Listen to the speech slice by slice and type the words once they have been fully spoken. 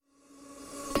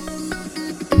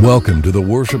Welcome to the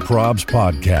Worship Probs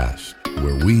podcast,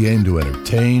 where we aim to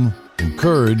entertain,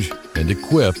 encourage, and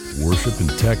equip worship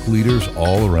and tech leaders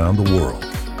all around the world.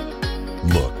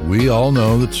 Look, we all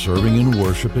know that serving in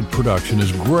worship and production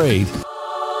is great,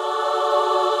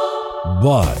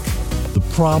 but the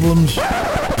problems,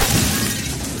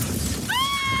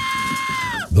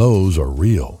 those are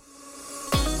real.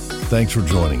 Thanks for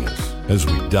joining us as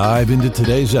we dive into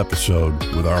today's episode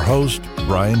with our host,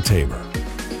 Brian Tabor.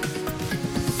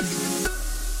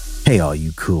 Hey, all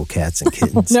you cool cats and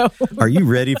kittens. No. Are you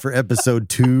ready for episode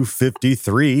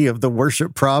 253 of the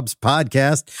Worship Probs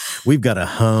podcast? We've got a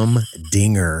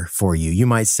humdinger for you. You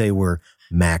might say we're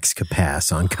max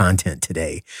capacity on content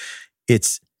today.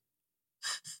 It's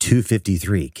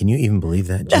 253. Can you even believe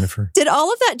that, Jennifer? Did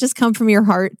all of that just come from your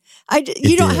heart?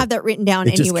 You don't have that written down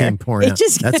anywhere. It just came pouring out.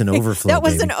 That's an overflow, That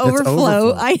was baby. an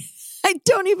overflow. I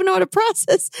don't even know how to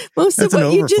process most of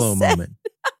what you just said. Moment.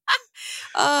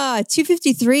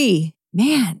 253.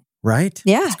 Man. Right?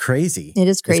 Yeah. It's crazy. It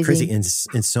is crazy. It's crazy.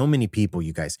 And so many people,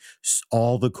 you guys,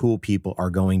 all the cool people are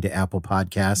going to Apple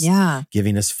Podcasts,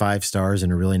 giving us 5 stars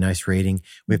and a really nice rating.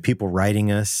 We have people writing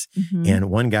us. Mm-hmm. And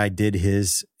one guy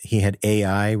he had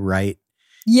AI write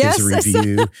his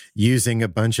review using a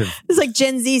bunch of... It's like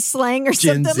Gen Z slang or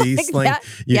something like slang. that.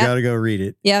 You got to go read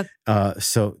it. Yep.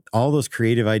 So all those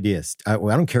creative ideas, I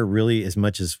don't care really as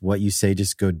much as what you say,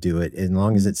 just go do it. As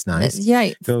long as it's nice,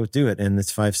 go do it. And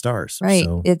it's 5 stars. Right.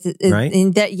 So, right.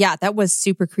 And that was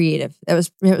super creative. It was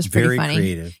pretty very funny.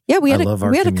 Creative. Yeah. We had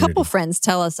a couple friends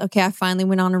tell us, okay, I finally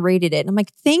went on and rated it. And I'm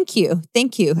like, thank you.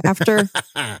 After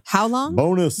how long?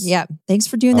 Bonus. Yeah. Thanks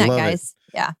for doing that, guys.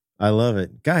 Yeah. I love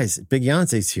it. Guys, Big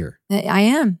Beyonce's here. I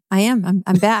am.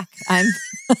 I'm back. I'm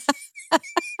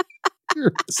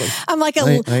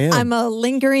I'm a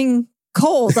lingering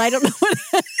cold. I don't know what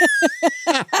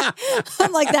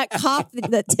I'm like that cough,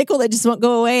 that tickle that just won't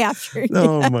go away after.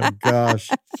 Oh my gosh.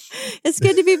 It's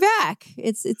good to be back.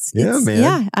 It's man.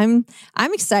 Yeah, I'm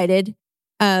excited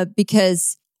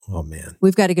because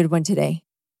we've got a good one today.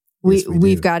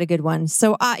 We've got a good one.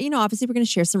 So, obviously we're going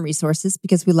to share some resources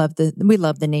because we love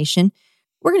the nation.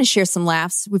 We're going to share some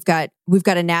laughs. We've got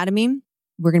anatomy.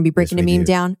 We're going to be breaking a meme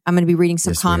down. I'm going to be reading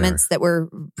some comments that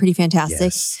were pretty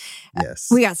fantastic. Yes.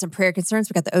 We got some prayer concerns.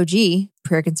 We got the OG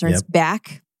prayer concerns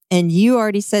back. And you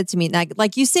already said to me,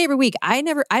 like you say every week, I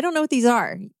don't know what these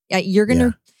are. You're going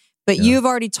to, but you've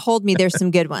already told me there's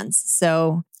some good ones.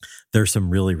 So there's some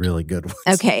really, really good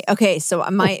ones. Okay. So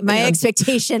my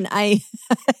expectation, and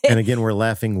again, we're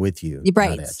laughing with you.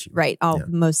 Right. Not at you. Right.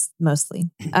 Mostly.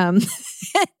 And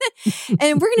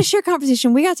we're going to share a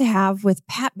conversation we got to have with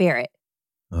Pat Barrett.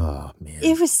 Oh man.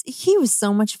 He was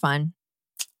so much fun.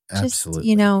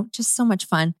 Absolutely. Just so much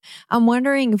fun. I'm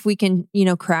wondering if we can,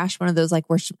 crash one of those like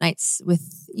worship nights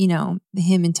with, him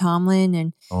and Tomlin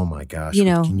and. Oh my gosh.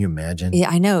 Can you imagine? Yeah,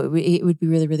 I know. It would be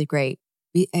really, really great.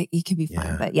 It could be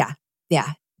fun, but yeah.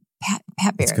 Pat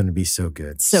Barrett. It's going to be so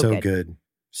good. So good.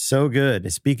 So good.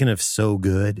 And speaking of so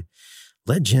good,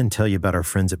 let Jen tell you about our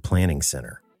friends at Planning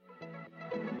Center.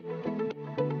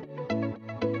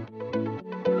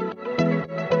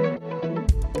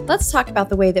 Let's talk about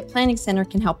the way that Planning Center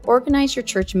can help organize your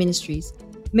church ministries.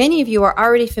 Many of you are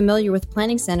already familiar with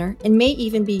Planning Center and may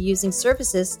even be using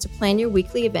services to plan your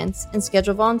weekly events and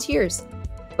schedule volunteers.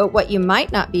 But what you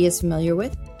might not be as familiar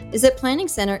with is that Planning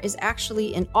Center is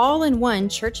actually an all-in-one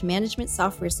church management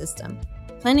software system.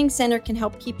 Planning Center can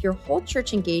help keep your whole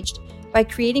church engaged by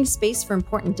creating space for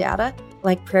important data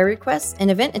like prayer requests and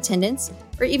event attendance,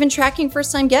 or even tracking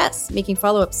first-time guests, making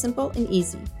follow-up simple and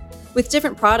easy. With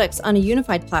different products on a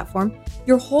unified platform,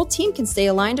 your whole team can stay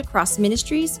aligned across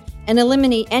ministries and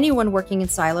eliminate anyone working in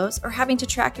silos or having to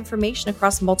track information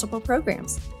across multiple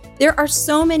programs. There are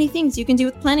so many things you can do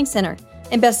with Planning Center.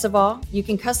 And best of all, you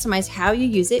can customize how you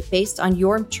use it based on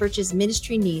your church's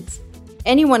ministry needs.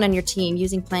 Anyone on your team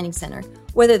using Planning Center,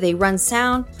 whether they run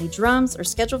sound, play drums, or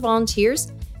schedule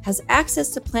volunteers, has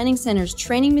access to Planning Center's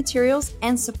training materials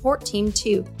and support team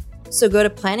too. So go to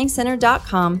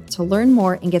planningcenter.com to learn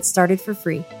more and get started for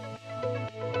free.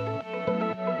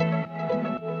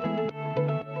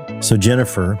 So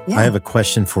Jennifer, I have a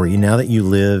question for you. Now that you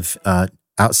live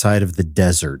outside of the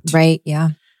desert, right? Yeah.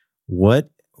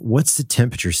 What's the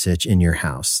temperature sitch in your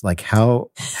house? Like,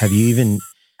 how have you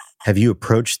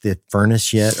approached the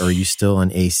furnace yet, or are you still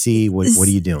on AC? What are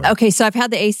you doing? Okay, so I've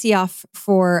had the AC off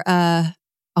for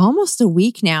almost a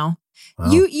week now.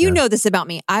 Wow, you know this about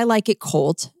me. I like it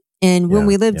cold. And when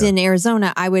we lived in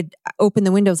Arizona, I would open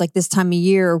the windows like this time of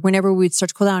year, or whenever we'd start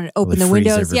to cool down and open the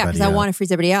windows. Yeah, because I want to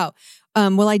freeze everybody out.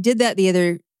 Well, I did that the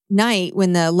other night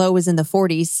when the low was in the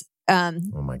 40s.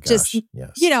 Oh my gosh.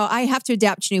 Yes. I have to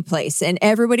adapt to a new place, and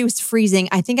everybody was freezing.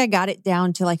 I think I got it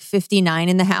down to like 59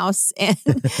 in the house. And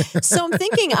so I'm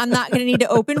thinking I'm not going to need to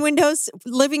open windows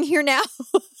living here now.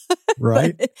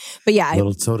 Right. But yeah. A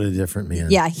little totally different,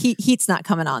 man. Yeah. Heat's not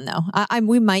coming on though.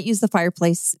 We might use the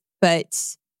fireplace,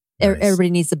 but everybody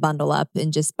needs to bundle up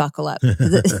and just buckle up.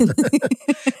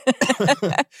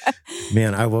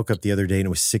 Man, I woke up the other day and it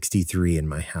was 63 in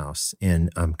my house.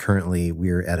 And currently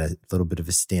we're at a little bit of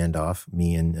a standoff,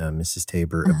 me and Mrs.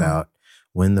 Tabor, about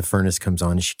when the furnace comes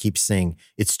on. And she keeps saying,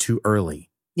 it's too early.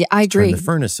 Yeah, I agree. Turn the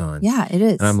furnace on. Yeah, it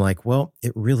is. And I'm like, well,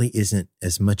 it really isn't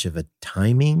as much of a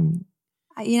timing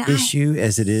issue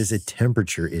as it is a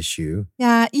temperature issue.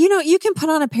 Yeah, you can put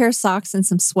on a pair of socks and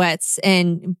some sweats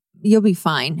and you'll be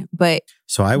fine. But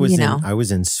so I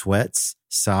was in sweats,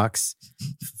 socks,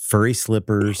 furry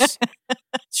slippers,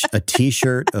 a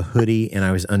t-shirt, a hoodie, and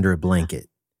I was under a blanket.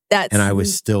 And I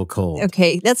was still cold.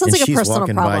 Okay, that sounds like a personal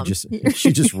problem.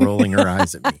 She's just rolling her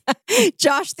eyes at me.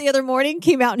 Josh the other morning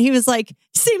came out and he was like,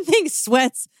 same thing,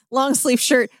 sweats, long sleeve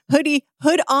shirt, hoodie,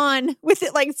 hood on with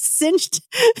it like cinched.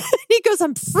 He goes,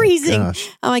 I'm freezing.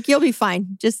 I'm like, you'll be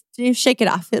fine. Just shake it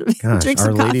off. Gosh, drink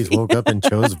some our coffee. ladies woke up and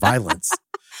chose violence.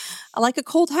 I like a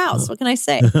cold house. What can I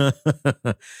say?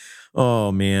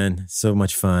 Oh man, so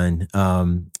much fun.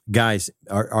 Guys,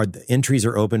 our entries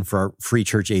are open for our free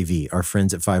church AV. Our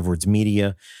friends at 5 Words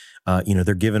Media,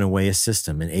 they're giving away a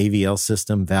system, an AVL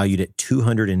system valued at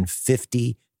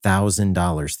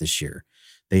 $250,000 this year.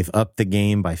 They've upped the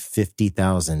game by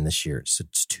 $50,000 this year. So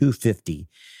it's $250,000.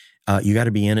 You got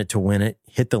to be in it to win it.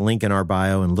 Hit the link in our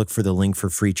bio and look for the link for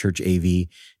free church AV.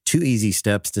 2 easy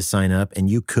steps to sign up, and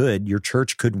your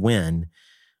church could win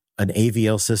an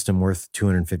AVL system worth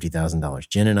 $250,000.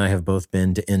 Jen and I have both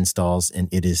been to installs, and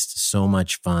it is so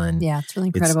much fun. Yeah, it's really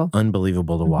incredible. It's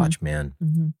unbelievable to watch, man.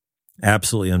 Mm-hmm.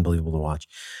 Absolutely unbelievable to watch.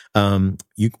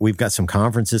 We've got some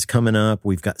conferences coming up.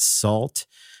 We've got SALT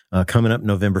coming up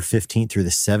November 15th through the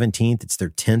 17th. It's their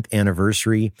 10th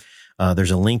anniversary.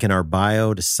 There's a link in our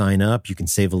bio to sign up. You can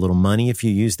save a little money if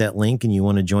you use that link and you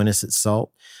want to join us at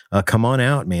SALT. Come on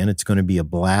out, man. It's going to be a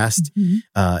blast.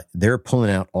 Mm-hmm. They're pulling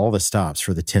out all the stops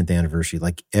for the 10th anniversary.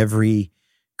 Like every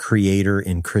creator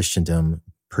in Christendom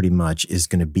pretty much is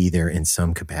going to be there in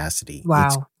some capacity.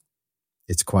 Wow.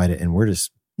 It's quite and we're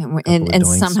just... And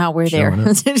somehow we're there.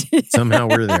 Somehow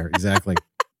we're there. Exactly.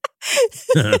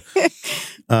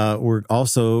 We're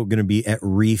also going to be at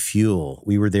Refuel.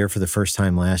 We were there for the first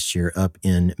time last year up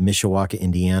in Mishawaka,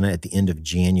 Indiana at the end of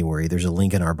January. There's a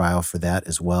link in our bio for that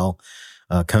as well.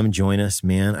 Come join us,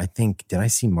 man. Did I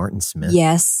see Martin Smith?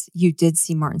 Yes, you did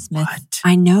see Martin Smith. What?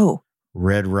 I know.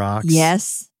 Red Rocks.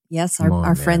 Yes.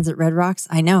 Our friends at Red Rocks.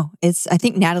 I know. I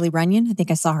think Natalie Runyon. I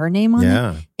think I saw her name on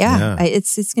it. Yeah.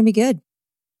 It's going to be good.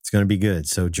 It's going to be good.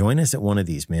 So join us at one of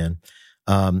these, man.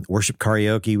 Worship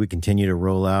karaoke, we continue to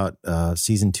roll out.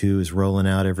 Season 2 is rolling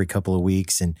out every couple of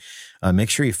weeks. And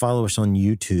make sure you follow us on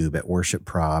YouTube at Worship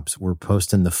Probs. We're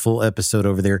posting the full episode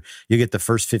over there. You get the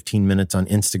first 15 minutes on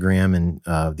Instagram and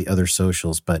the other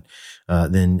socials, but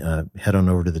then head on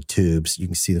over to the tubes. You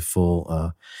can see the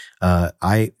full.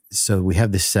 So we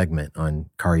have this segment on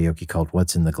karaoke called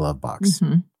What's in the Glove Box.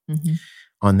 Mm-hmm. Mm-hmm.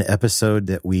 On the episode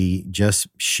that we just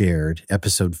shared,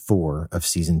 episode 4 of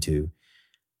season 2,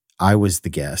 I was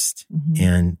the guest. Mm-hmm.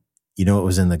 And you know what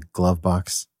was in the glove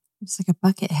box? It's like a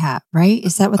bucket hat, right?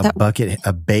 Is that what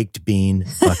a baked bean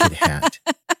bucket hat.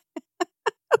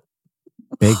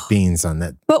 Baked beans on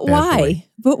that. But why? Boy.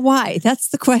 But why? That's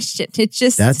the question. It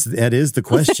just that is the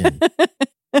question.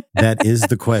 That is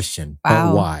the question.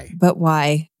 Wow. But why? But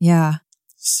why? Yeah.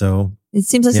 So it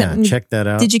seems like something. Check that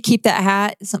out. Did you keep that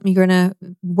hat? Something you're gonna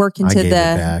work into I gave the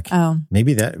it back. Oh,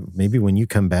 maybe when you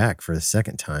come back for the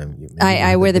second time,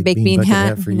 I wear the baked bean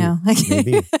hat for you.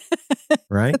 Maybe,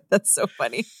 right? That's so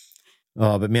funny.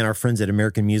 Oh, but man, our friends at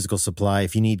American Musical Supply,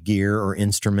 if you need gear or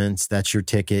instruments, that's your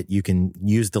ticket. You can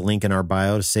use the link in our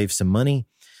bio to save some money.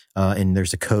 And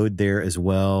there's a code there as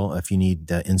well. If you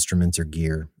need instruments or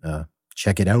gear,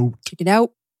 check it out. Check it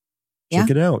out.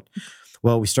 Check it out.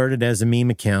 Well, we started as a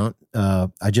meme account.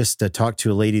 I just talked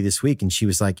to a lady this week and she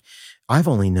was like, I've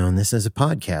only known this as a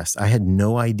podcast. I had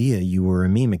no idea you were a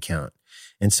meme account.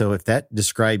 And so if that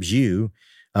describes you,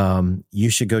 you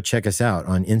should go check us out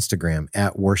on Instagram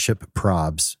at Worship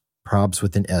Probs, Probs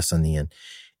with an S on the end.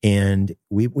 And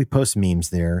we post memes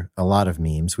there, a lot of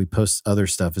memes. We post other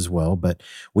stuff as well, but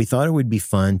we thought it would be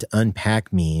fun to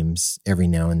unpack memes every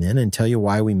now and then and tell you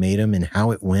why we made them and how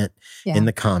it went in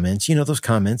the comments. You know, those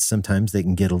comments, sometimes they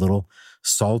can get a little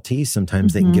salty.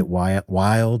 Sometimes they can get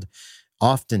wild.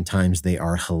 Oftentimes they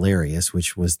are hilarious,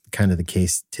 which was kind of the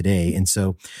case today. And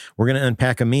so we're going to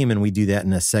unpack a meme, and we do that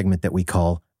in a segment that we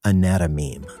call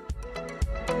Anatomeme.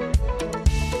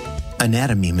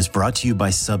 Anatomeme is brought to you by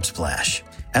Subsplash.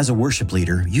 As a worship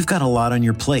leader, you've got a lot on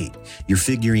your plate. You're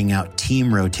figuring out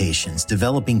team rotations,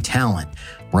 developing talent,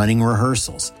 running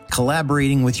rehearsals,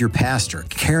 collaborating with your pastor,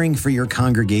 caring for your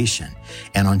congregation.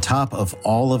 And on top of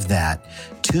all of that,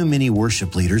 too many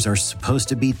worship leaders are supposed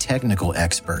to be technical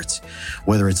experts.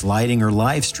 Whether it's lighting or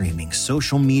live streaming,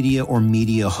 social media or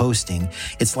media hosting,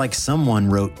 it's like someone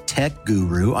wrote tech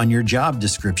guru on your job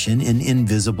description in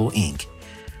invisible ink.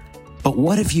 But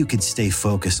what if you could stay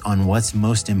focused on what's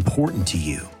most important to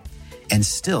you and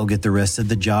still get the rest of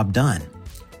the job done?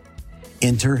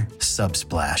 Enter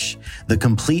Subsplash, the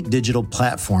complete digital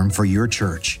platform for your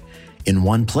church. In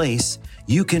one place,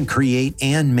 you can create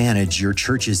and manage your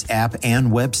church's app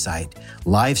and website,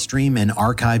 live stream and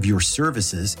archive your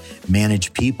services,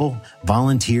 manage people,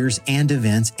 volunteers, and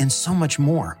events, and so much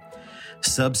more.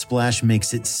 Subsplash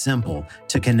makes it simple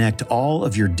to connect all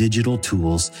of your digital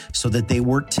tools so that they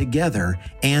work together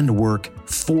and work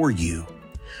for you.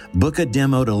 Book a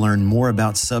demo to learn more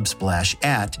about Subsplash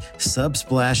at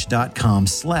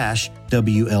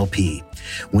subsplash.com/WLP.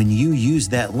 When you use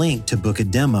that link to book a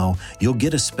demo, you'll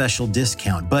get a special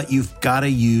discount, but you've got to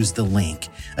use the link.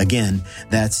 Again,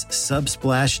 that's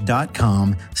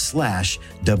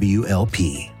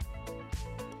subsplash.com/WLP.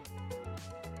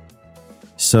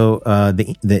 So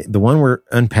the one we're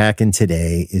unpacking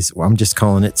today is, well, I'm just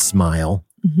calling it Smile.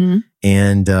 Mm-hmm.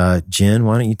 And Jen,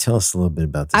 why don't you tell us a little bit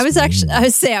about this? I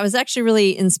was actually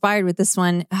really inspired with this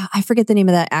one. I forget the name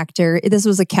of that actor. This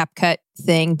was a CapCut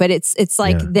thing, but it's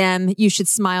like them. You should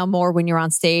smile more when you're on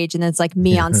stage, and then it's like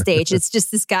me on stage. It's just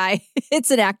this guy.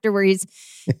 It's an actor where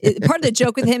part of the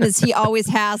joke with him is he always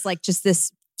has like just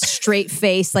this straight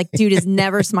face, like dude is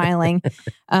never smiling.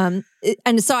 And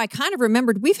so I kind of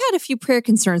remembered we've had a few prayer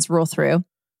concerns roll through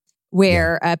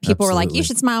where people were like, you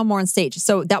should smile more on stage.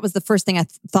 So that was the first thing I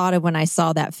thought of when I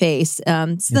saw that face.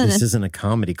 This isn't a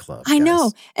comedy club. I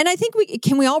know. And I think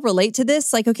we all relate to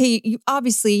this? Like, okay,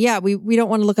 obviously, we don't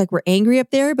want to look like we're angry up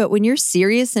there, but when you're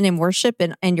serious and in worship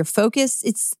and you're focused,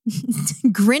 it's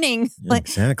grinning, like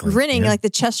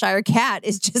the Cheshire Cat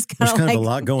is just kind of like a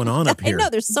lot going on up here. I know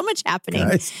there's so much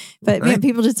happening, but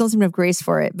people just don't seem to have grace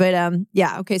for it. But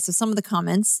okay. So some of the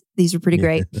comments, these were pretty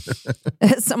great.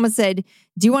 Someone said,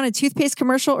 do you want a toothpaste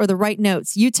commercial or the right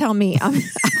notes? You tell me. I'm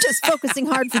just focusing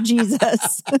hard for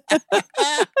Jesus.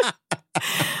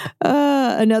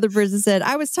 Another person said,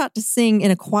 I was taught to sing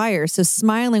in a choir, so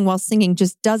smiling while singing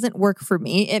just doesn't work for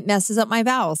me. It messes up my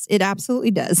vowels. It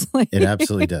absolutely does. It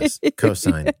absolutely does.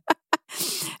 Cosign.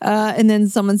 And then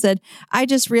someone said, I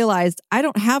just realized I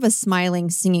don't have a smiling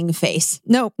singing face.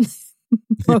 Nope.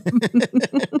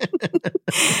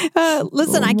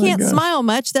 Listen, I can't smile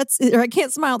much. I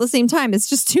can't smile at the same time. It's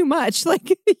just too much.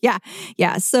 Like, yeah.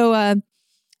 So,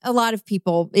 a lot of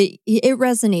people, it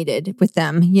resonated with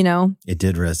them, you know. It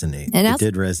did resonate. And it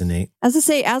did resonate. As I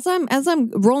say, as I'm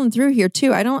rolling through here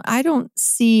too, I don't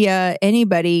see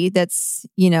anybody that's,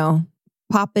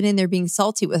 popping in there being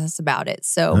salty with us about it.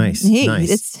 So nice.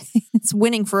 It's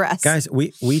winning for us. Guys,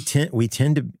 we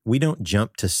don't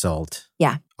jump to salt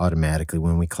automatically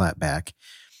when we clap back.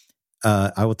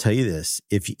 I will tell you this.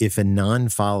 If a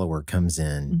non-follower comes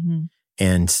in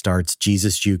and starts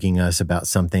Jesus juking us about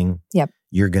something,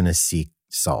 you're going to seek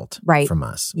salt from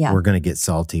us. Yeah. We're going to get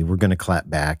salty. We're going to clap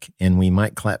back, and we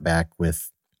might clap back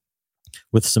with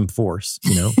some force,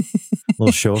 a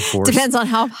little show of force. Depends on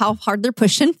how hard they're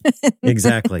pushing.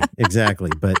 Exactly.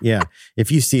 But yeah,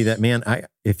 if you see that, man,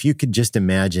 if you could just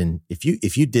imagine,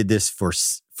 if you did this for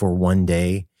one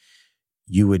day,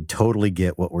 you would totally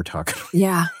get what we're talking about.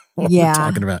 Yeah. We're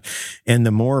talking about. And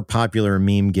the more popular a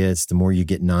meme gets, the more you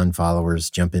get non-followers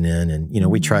jumping in, and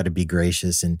we try to be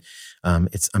gracious, and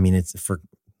it's for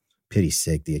pity's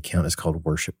sake, the account is called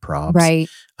Worship Probs. Right.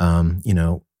 Well,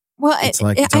 it's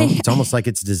almost like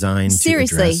it's designed to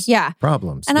address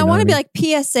problems. And I want to be like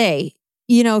PSA.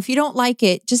 If you don't like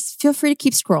it, just feel free to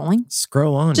keep scrolling.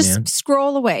 Scroll on, just man.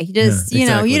 Scroll away. Just you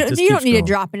don't need to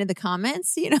drop into the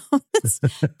comments. This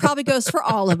probably goes for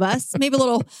all of us. Maybe a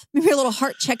little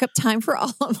heart checkup time for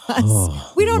all of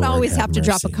us. We don't always have to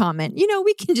drop a comment.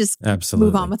 We can just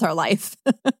move on with our life.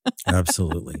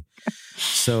 Absolutely.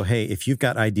 So, hey, if you've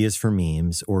got ideas for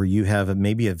memes, or you have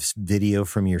maybe a video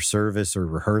from your service or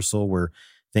rehearsal where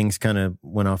things kind of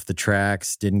went off the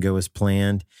tracks, didn't go as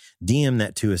planned, DM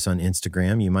that to us on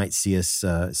Instagram. You might see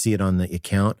it on the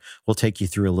account. We'll take you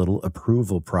through a little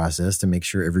approval process to make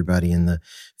sure everybody in the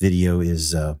video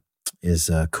is is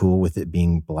cool with it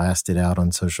being blasted out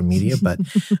on social media. But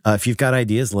if you've got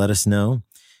ideas, let us know.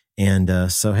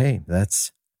 And so, hey,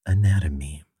 that's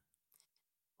anatomy.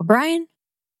 Well, Brian?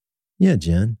 Yeah,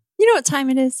 Jen? You know what time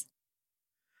it is?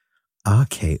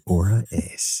 Okay, ora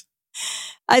es.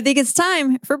 I think it's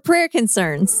time for prayer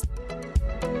concerns.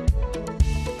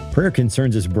 Prayer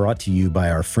Concerns is brought to you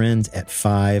by our friends at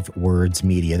 5 Words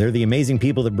Media. They're the amazing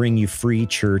people that bring you free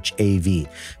church AV.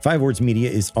 5 Words Media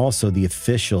is also the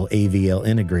official AVL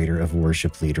integrator of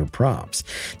Worship Leader Props.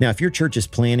 Now, if your church is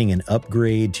planning an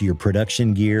upgrade to your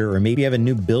production gear or maybe have a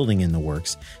new building in the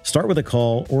works, start with a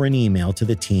call or an email to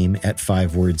the team at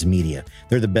 5 Words Media.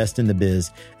 They're the best in the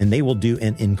biz, and they will do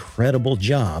an incredible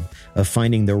job of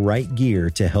finding the right gear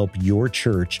to help your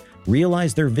church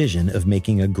realize their vision of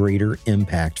making a greater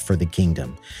impact for the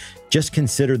kingdom. Just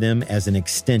consider them as an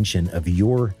extension of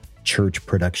your church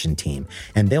production team,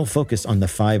 and they'll focus on the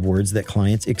 5 words that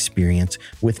clients experience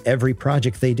with every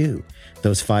project they do.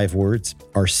 Those 5 words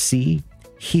are see,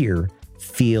 hear,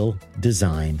 feel,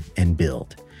 design, and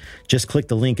build. Just click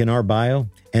the link in our bio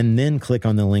and then click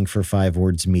on the link for 5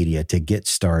 Words Media to get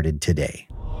started today.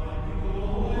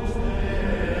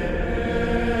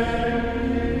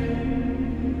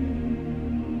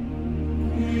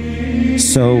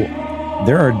 So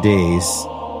there are days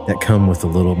that come with a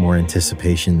little more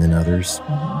anticipation than others.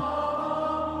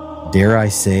 Dare I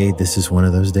say this is one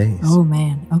of those days? Oh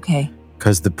man, okay.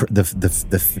 Because the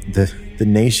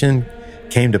nation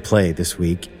came to play this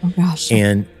week. Oh gosh.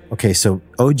 And okay, so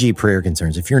OG Prayer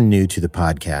Concerns, if you're new to the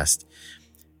podcast,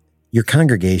 your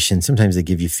congregation, sometimes they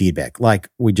give you feedback like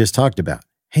we just talked about.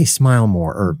 Hey, smile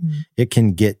more. Or it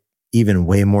can get even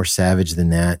way more savage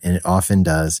than that, and it often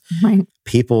does. Right.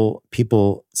 People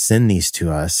send these to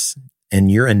us,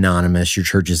 and you're anonymous. Your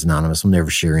church is anonymous. We'll never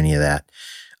share any of that.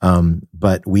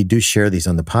 But we do share these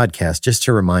on the podcast just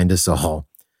to remind us all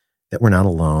that we're not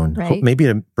alone. Right. Maybe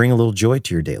to bring a little joy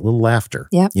to your day, a little laughter.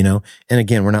 Yep. You know, and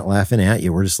again, we're not laughing at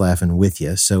you. We're just laughing with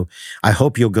you. So I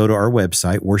hope you'll go to our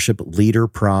website,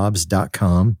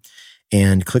 worshipleaderprobs.com,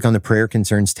 and click on the Prayer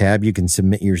Concerns tab. You can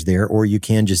submit yours there, or you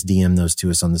can just DM those to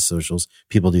us on the socials.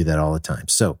 People do that all the time.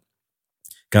 So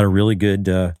got a really good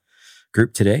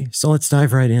group today. So let's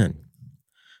dive right in.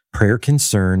 Prayer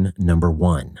concern number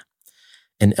 1.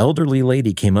 An elderly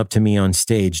lady came up to me on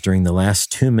stage during the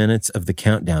last 2 minutes of the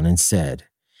countdown and said,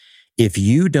 "If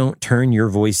you don't turn your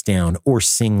voice down or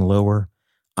sing lower,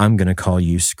 I'm going to call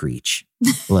you Screech.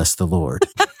 Bless the Lord."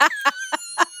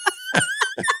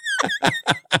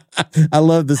 I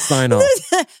love the sign off.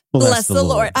 Bless the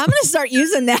Lord. I'm going to start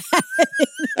using that.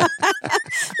 I'm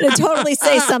going to totally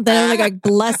say something. I'm going to go,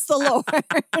 bless the Lord.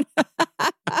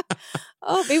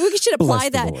 Oh, maybe we should apply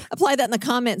that in the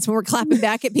comments when we're clapping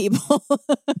back at people. Put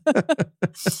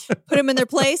them in their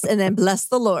place and then bless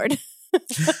the Lord.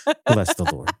 Bless the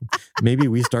Lord. Maybe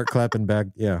we start clapping back,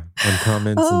 on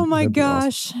comments. Oh my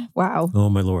gosh. Awesome. Wow. Oh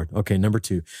my Lord. Okay, number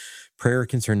 2. Prayer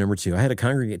concern number 2. I had a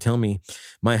congregate tell me,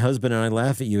 "My husband and I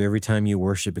laugh at you every time you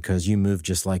worship because you move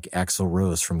just like Axl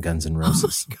Rose from Guns N'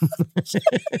 Roses."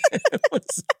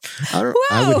 Oh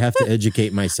I would have to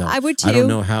educate myself. I would too. I don't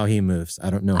know how he moves. I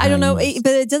don't know. I don't know,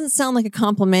 but it doesn't sound like a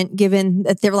compliment given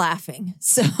that they're laughing.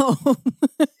 So.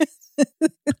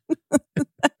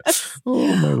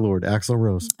 Oh my Lord, Axl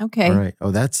Rose. Okay. All right. Oh,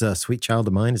 that's Sweet Child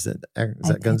of Mine. Is that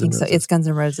Guns N' Roses? So. It's Guns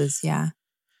N' Roses. Yeah.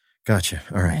 Gotcha.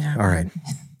 All right. All right.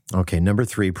 Okay, number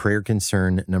 3, prayer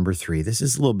concern number 3. This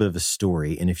is a little bit of a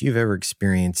story, and if you've ever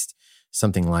experienced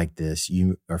something like this,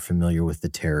 you are familiar with the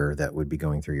terror that would be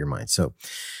going through your mind. So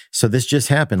this just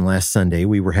happened last Sunday.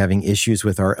 We were having issues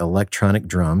with our electronic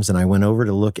drums, and I went over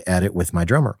to look at it with my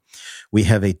drummer. We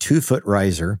have a 2-foot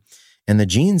riser, and the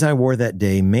jeans I wore that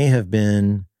day may have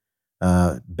been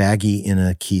baggy in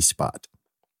a key spot.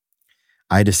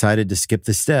 I decided to skip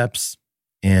the steps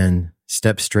and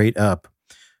step straight up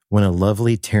when a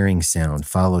lovely tearing sound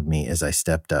followed me as I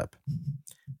stepped up.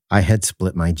 I had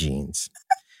split my jeans.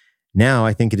 Now,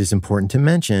 I think it is important to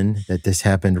mention that this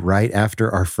happened right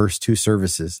after our first 2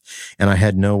 services, and I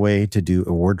had no way to do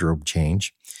a wardrobe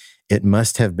change. It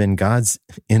must have been God's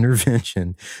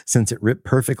intervention, since it ripped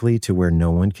perfectly to where no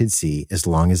one could see as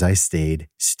long as I stayed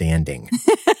standing.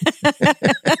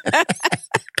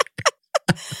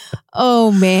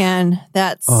 Oh man,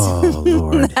 that's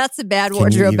Lord. That's a bad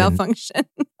wardrobe malfunction.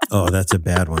 Oh, that's a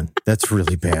bad one. That's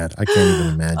really bad. I can't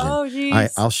even imagine. Oh,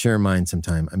 geez. I'll share mine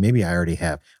sometime. Maybe I already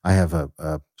have. I have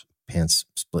a pants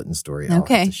splitting story. I'll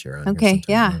have to share on here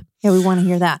sometime. Yeah, we want to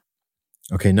hear that.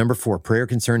 Okay, number 4, prayer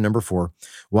concern number 4.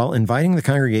 While inviting the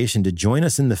congregation to join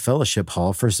us in the fellowship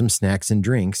hall for some snacks and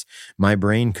drinks, my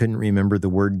brain couldn't remember the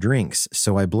word drinks,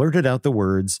 so I blurted out the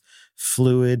words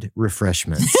fluid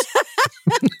refreshments.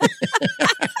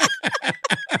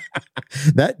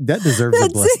 That deserves a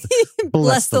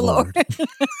bless the Lord.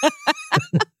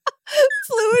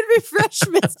 Fluid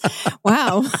refreshments.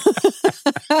 Wow.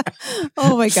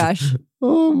 Oh my gosh.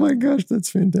 Oh my gosh,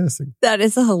 that's fantastic. That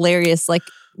is a hilarious, like,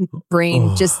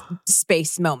 brain just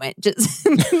space moment. Just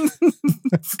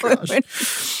fluid.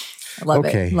 I love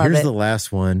it. Here's the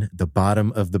last one. The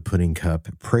bottom of the pudding cup.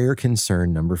 Prayer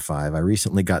concern number 5. I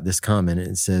recently got this comment and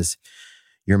it says,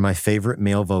 "You're my favorite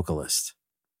male vocalist."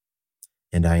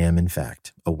 And I am, in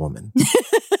fact, a woman.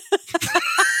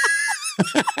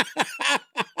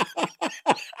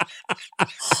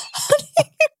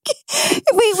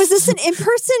 Wait, was this an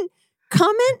in-person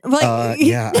comment? Like,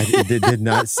 yeah, it did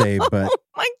not say, but oh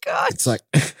my gosh. It's like,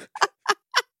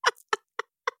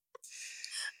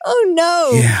 oh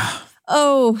no. Yeah.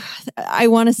 Oh, I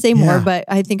want to say more, but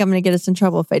I think I'm going to get us in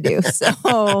trouble if I do.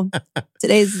 So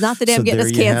today's not the day I'm getting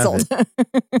us canceled.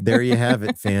 There you have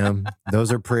it, fam.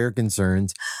 Those are prayer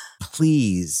concerns.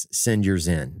 Please send yours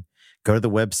in. Go to the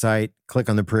website, click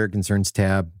on the prayer concerns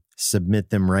tab, submit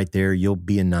them right there. You'll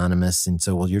be anonymous, and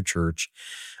so will your church.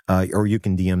 Or you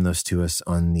can DM those to us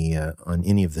on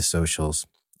any of the socials.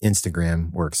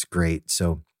 Instagram works great.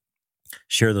 So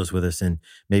share those with us, and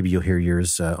maybe you'll hear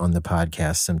yours on the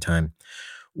podcast sometime.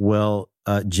 Well,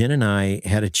 Jen and I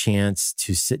had a chance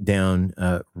to sit down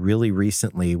really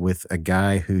recently with a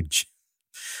guy who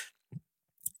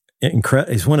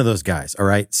is one of those guys, all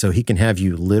right? So he can have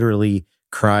you literally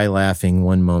cry laughing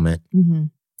one moment,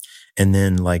 and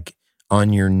then like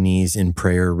on your knees in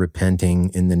prayer,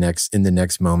 repenting in the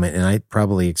next moment. And I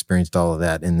probably experienced all of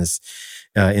that in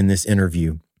this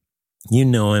interview. You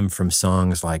know him from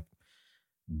songs like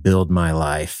 "Build My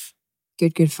Life,"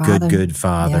 Good Father, Good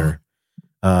Father,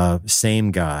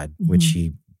 Same God, which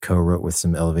he co-wrote with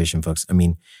some Elevation folks. I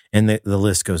mean, and the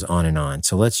list goes on and on.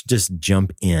 So let's just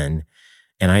jump in.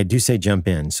 And I do say jump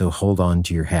in, so hold on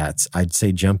to your hats. I'd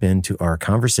say jump into our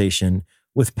conversation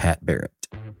with Pat Barrett.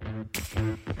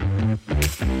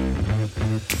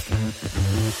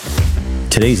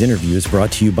 Today's interview is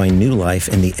brought to you by New Life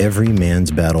and the Every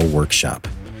Man's Battle Workshop.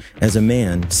 As a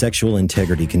man, sexual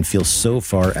integrity can feel so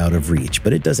far out of reach,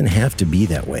 but it doesn't have to be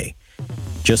that way.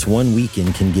 Just one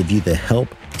weekend can give you the help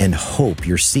and hope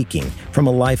you're seeking, from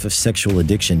a life of sexual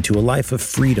addiction to a life of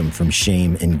freedom from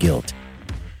shame and guilt.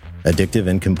 Addictive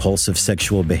and compulsive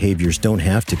sexual behaviors don't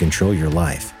have to control your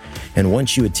life. And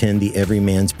once you attend the Every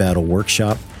Man's Battle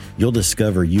Workshop, you'll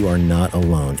discover you are not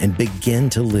alone and begin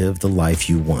to live the life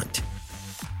you want.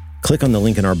 Click on the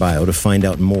link in our bio to find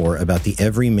out more about the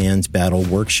Every Man's Battle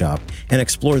Workshop and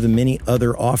explore the many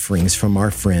other offerings from our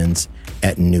friends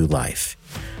at New Life.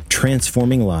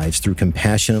 Transforming lives through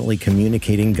compassionately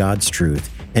communicating God's truth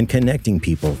and connecting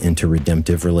people into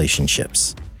redemptive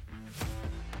relationships.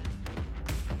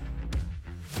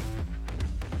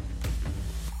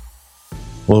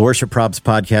 Well, the Worship Probs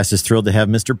podcast is thrilled to have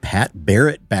Mr. Pat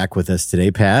Barrett back with us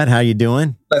today. Pat, how you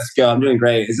doing? Let's go. I'm doing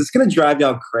great. Is this going to drive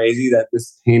y'all crazy that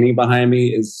this painting behind me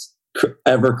is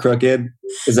ever crooked?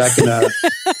 Is that going to...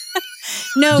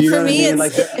 No, for me,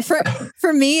 it's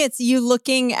for me, it's you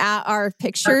looking at our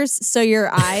pictures, so your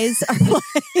eyes are like.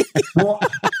 Well,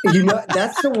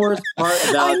 that's the worst part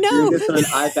about doing this on an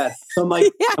iPad. So I'm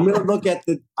like, I'm gonna look at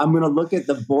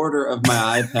the border of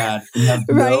my iPad and have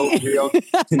no real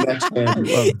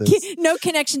connection. No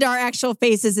connection to our actual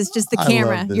faces. It's just the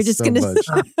camera. You're just gonna.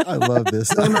 I love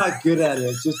this. I'm not good at it.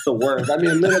 It's just the worst. I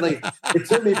mean, literally, it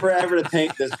took me forever to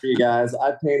paint this for you guys.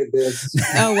 I painted this.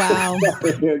 Oh wow!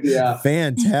 Yeah.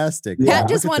 Fantastic. Pat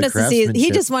just wanted us to see.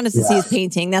 He just wanted us to see his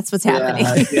painting. That's what's happening.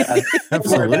 Yeah.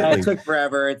 Absolutely. It took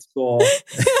forever. It's cool.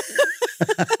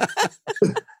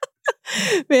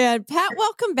 Man, Pat,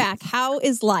 welcome back. How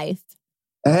is life?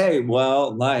 Hey,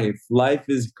 well, life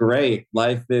is great.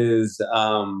 Life is.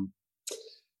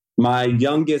 My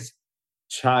youngest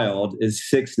child is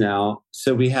 6 now,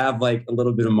 so we have like a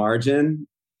little bit of margin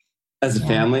as a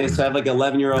family. So I have like an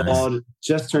 11-year-old,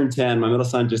 just turned 10. My middle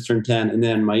son just turned 10. And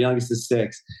then my youngest is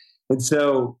 6. And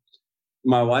so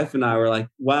my wife and I were like,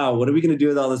 wow, what are we going to do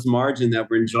with all this margin that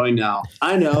we're enjoying now?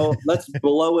 I know. Let's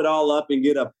blow it all up and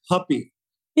get a puppy.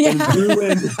 Yeah. And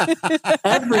ruin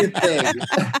everything.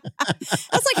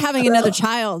 That's like having another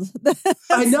child.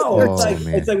 I know.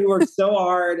 It's like we worked so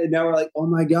hard and now we're like, oh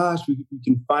my gosh, we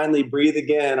can finally breathe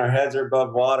again. Our heads are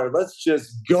above water. Let's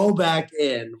just go back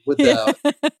in with a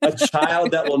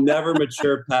child that will never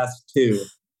mature past 2.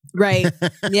 Right.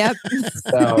 Yep.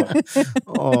 So,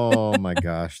 oh my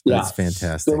gosh, that's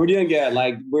fantastic. So we're doing good.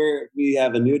 Like we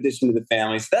have a new addition to the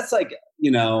family. So that's like,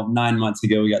 9 months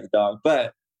ago we got the dog,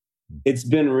 but it's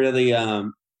been really,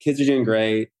 kids are doing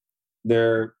great.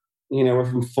 They're we're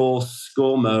from full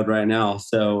school mode right now.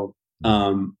 So,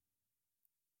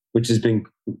 which has been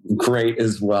great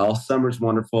as well. Summer's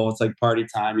wonderful. It's like party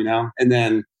time, and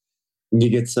then you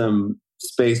get some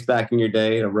space back in your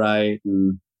day to write.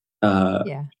 And,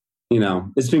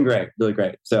 it's been great, really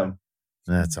great. So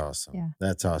that's awesome. Yeah.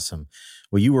 That's awesome.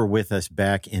 Well, you were with us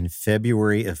back in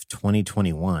February of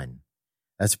 2021.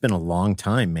 That's been a long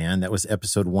time, man. That was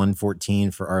episode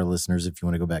 114 for our listeners, if you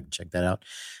want to go back and check that out.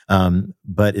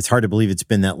 But it's hard to believe it's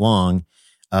been that long.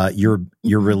 You're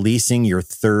releasing your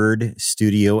third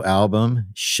studio album,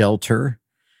 Shelter.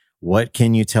 What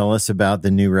can you tell us about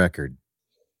the new record?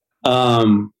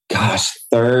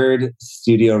 Third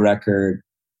studio record,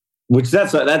 which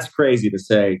that's crazy to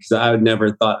say, because I would never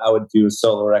thought I would do a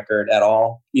solo record at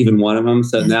all, even one of them.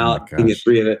 So now I can get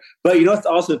 3 of it. But it's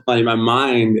also funny. My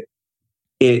mind,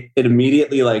 it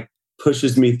immediately like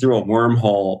pushes me through a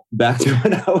wormhole back to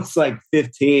when I was like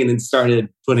 15 and started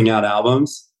putting out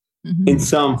albums in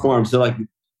some form. So like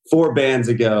 4 bands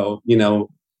ago,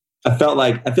 I feel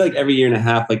like every year and a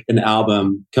half, like an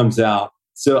album comes out.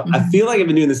 So I feel like I've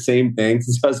been doing the same thing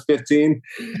since I was 15.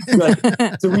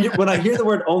 So when I hear the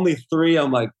word only 3,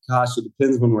 I'm like, gosh, it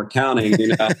depends when we're counting.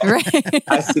 Right.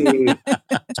 I see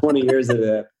 20 years of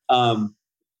it.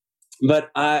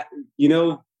 But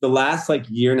the last like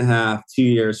year and a half, 2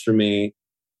 years for me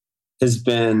has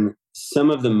been some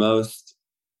of the most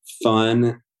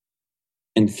fun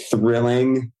and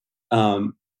thrilling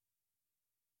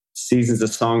seasons of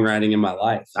songwriting in my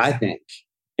life, I think.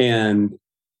 And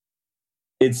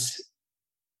it's,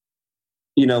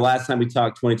 last time we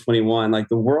talked 2021, like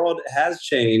the world has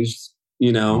changed,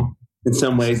 in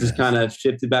some ways it's kind of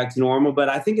shifted back to normal. But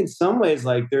I think in some ways,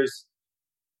 like there's,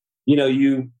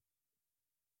 you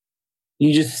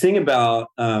just sing about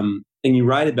and you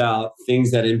write about things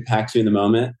that impact you in the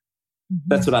moment.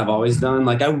 That's what I've always done.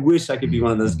 Like, I wish I could be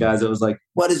one of those guys that was like,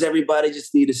 what does everybody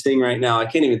just need to sing right now? I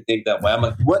can't even think that way. I'm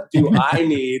like, what do I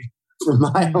need for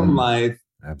my own life?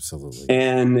 Absolutely.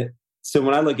 And so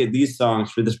when I look at these songs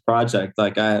for this project,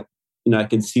 like I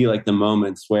can see like the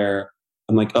moments where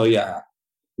I'm like, oh yeah,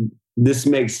 this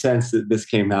makes sense that this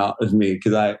came out of me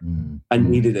because I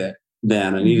needed it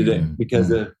then. I needed it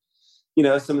because of,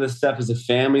 some of the stuff as a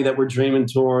family that we're dreaming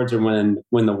towards, or when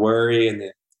the worry and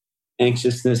the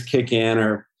anxiousness kick in,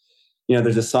 or,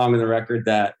 there's a song in the record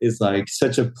that is like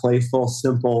such a playful,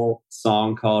 simple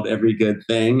song called Every Good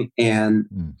Thing. And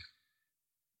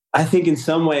I think in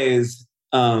some ways,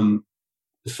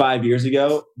 5 years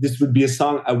ago, this would be a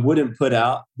song I wouldn't put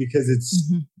out because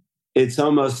it's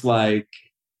almost like,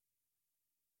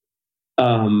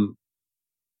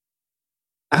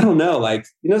 I don't know, like,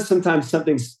 sometimes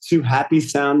something's too happy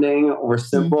sounding or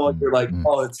simple. You're like,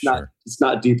 oh, it's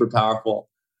not deep or powerful.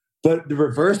 But the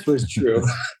reverse was true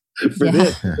for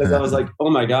this, because I was like, oh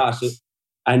my gosh,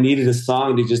 I needed a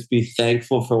song to just be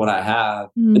thankful for what I have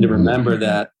and to remember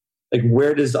that, like,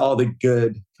 where does all the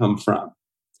good come from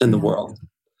in the world?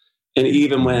 And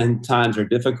even when times are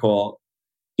difficult,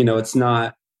 it's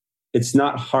not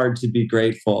hard to be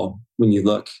grateful when you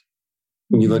look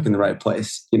in the right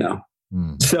place,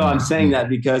 So I'm saying that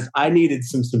because I needed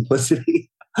some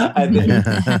simplicity. I think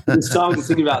the song is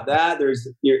thinking about that.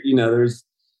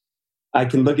 I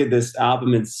can look at this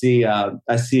album and see,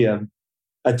 I see a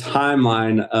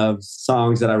timeline of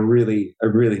songs that I really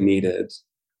needed,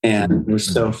 and were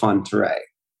so fun to write.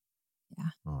 Yeah.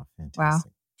 Oh, fantastic. Wow.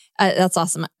 That's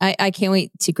awesome. I can't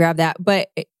wait to grab that. But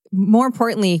more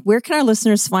importantly, where can our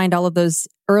listeners find all of those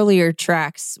earlier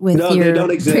tracks with your they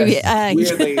don't exist.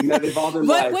 Weirdly, they've all been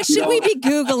what should we be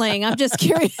Googling? I'm just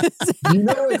curious.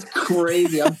 It's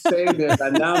crazy. I'm saying this,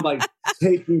 and now I'm like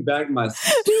taking back my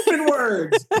stupid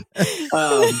words.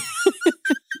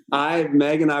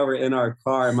 Meg and I were in our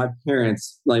car, and my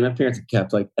parents have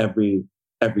kept like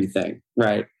everything,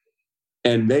 right?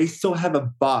 And they still have a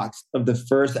box of the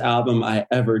first album I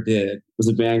ever did. It was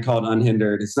a band called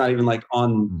Unhindered. It's not even like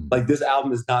on, like, this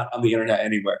album is not on the internet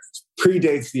anywhere. It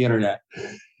predates the internet.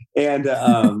 And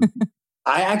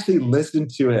I actually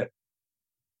listened to it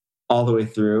all the way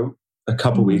through a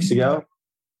couple weeks ago.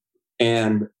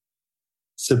 And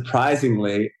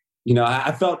surprisingly,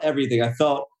 I felt everything. I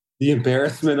felt the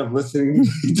embarrassment of listening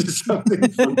to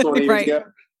something from 20 years ago.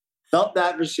 Felt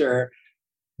that for sure.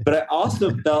 But I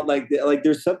also felt like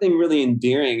there's something really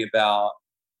endearing about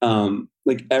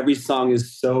like every song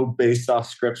is so based off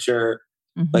scripture,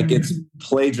 like it's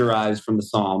plagiarized from the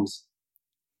Psalms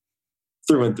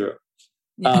through and through.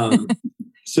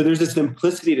 So there's a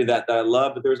simplicity to that I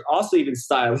love, but there's also even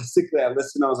stylistically, I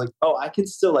listened, I was like, oh, I can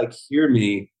still like hear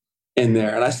me in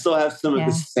there, and I still have some of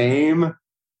the same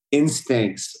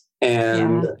instincts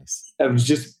And it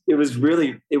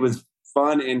was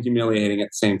fun and humiliating at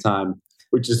the same time,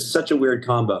 which is such a weird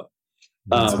combo.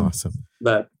 That's awesome.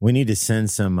 But we need to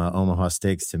send some Omaha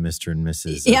steaks to Mr. and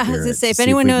Mrs. Yeah, I was going to say, if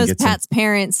anyone knows Pat's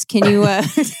parents, can you...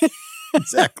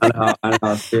 Exactly. I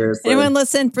know, seriously. Anyone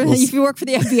listen, if you work for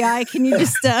the FBI, can you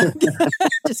just...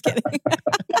 just kidding.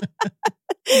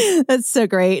 That's so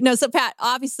great. No, so Pat,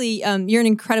 obviously, you're an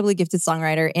incredibly gifted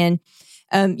songwriter, and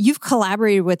you've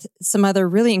collaborated with some other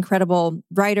really incredible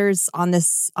writers on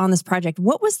this project.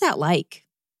 What was that like?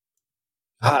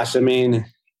 Gosh, I mean,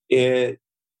 it's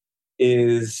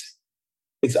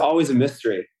always a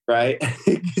mystery, right?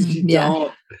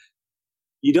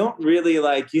 You don't really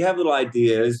you have little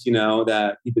ideas,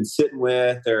 that you've been sitting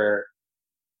with, or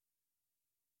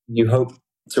you hope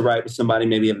to write with somebody,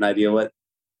 maybe you have an idea what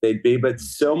they'd be, but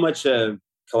so much of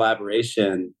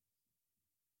collaboration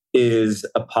is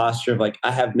a posture of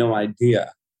I have no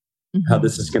idea how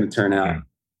this is going to turn out.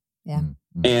 Yeah.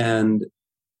 And,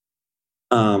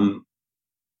 oh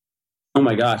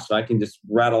my gosh, so I can just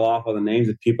rattle off all the names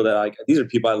of people that these are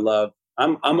people I love.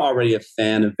 I'm already a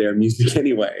fan of their music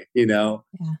anyway, Yeah.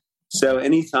 So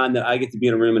anytime that I get to be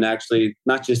in a room and actually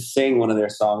not just sing one of their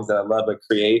songs that I love, but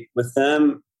create with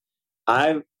them,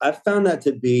 I've found that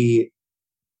to be,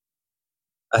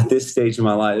 at this stage of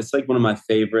my life, it's one of my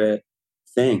favorite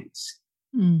things.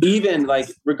 Even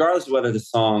regardless of whether the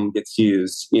song gets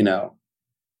used, you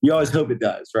always hope it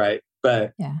does, right?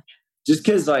 But just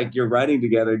because you're writing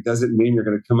together doesn't mean you're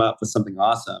going to come up with something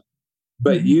awesome.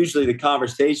 But usually the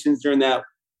conversations during that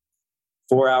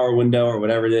 4-hour window or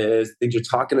whatever it is, things you're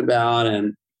talking about,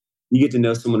 and you get to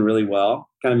know someone really well,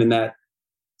 kind of in that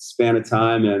span of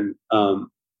time. And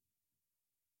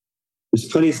there's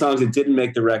plenty of songs that didn't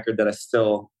make the record that I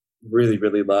still really,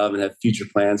 really love and have future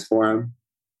plans for them.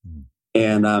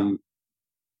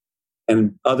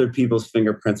 And other people's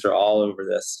fingerprints are all over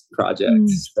this project.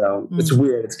 So it's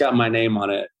weird. It's got my name on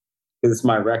it because it's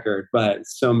my record, but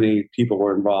so many people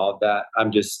were involved that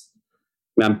I'm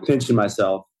pinching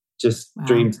myself. Just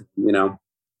dreams, Wow.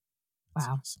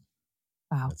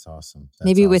 Wow. That's awesome.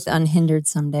 Maybe with Unhindered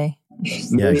someday.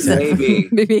 Yeah, exactly.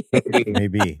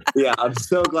 Maybe. Yeah, I'm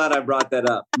so glad I brought that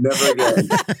up. Never again.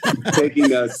 I'm taking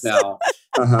notes now.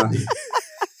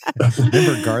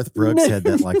 Remember Garth Brooks had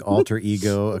that alter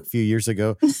ego a few years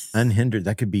ago? Unhindered.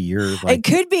 That could be your It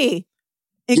could be.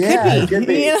 It could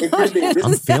be. It could be.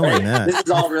 I'm feeling that. This is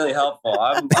all really helpful.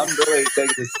 I'm really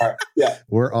taking this part. Yeah.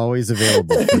 We're always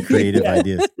available for creative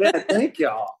ideas. Yeah, thank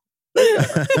y'all.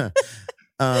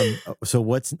 So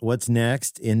what's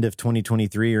next? End of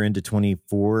 2023 or into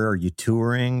 24? Are you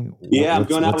touring? Yeah, I'm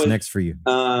going out. What's next for you?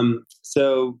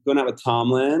 So going out with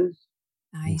Tomlin.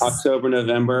 Nice. October,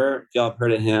 November. If y'all have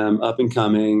heard of him, up and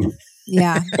coming.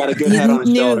 Yeah. Got a good head on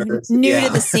his shoulders. New to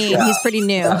the scene. Yeah. He's pretty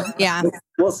new. Yeah.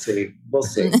 We'll see.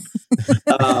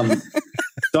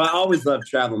 So I always love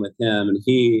traveling with him, and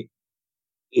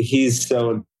he's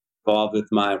so involved with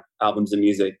my albums and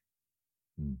music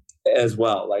as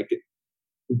well.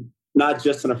 Not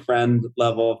just on a friend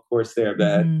level, of course, there,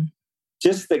 but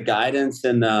just the guidance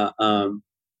and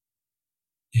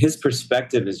his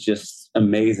perspective is just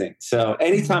amazing. So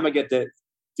anytime I get to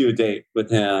do a date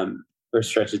with him or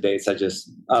stretch of dates,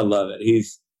 I love it.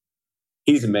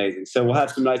 He's amazing. So we'll have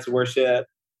some nights of worship,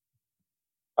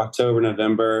 October,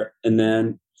 November, and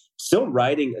then still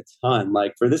writing a ton.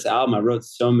 For this album, I wrote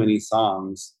so many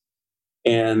songs,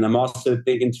 and I'm also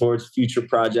thinking towards future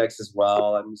projects as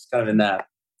well. I'm just kind of in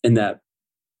that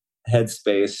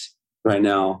headspace right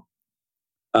now.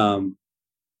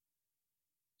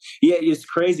 Yeah, it's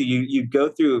crazy. You go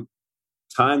through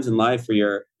times in life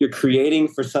where you're creating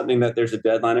for something that there's a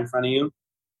deadline in front of you,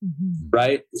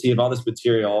 right? So you have all this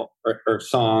material or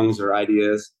songs or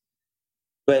ideas,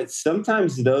 but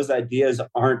sometimes those ideas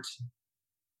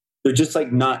they're just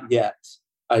not yet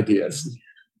ideas.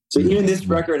 So even this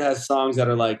record has songs that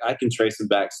are I can trace them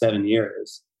back 7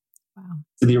 years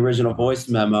to the original voice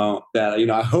memo that,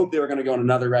 I hope they were going to go on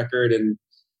another record. And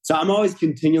so I'm always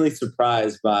continually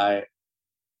surprised by,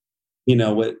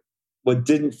 what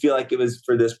didn't feel like it was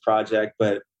for this project,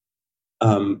 but,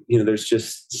 there's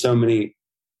just so many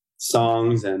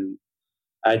songs and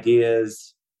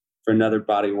ideas for another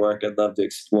body of work I'd love to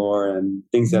explore, and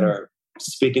things that are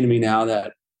speaking to me now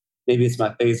that maybe it's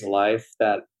my phase of life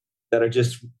that are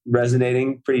just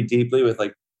resonating pretty deeply with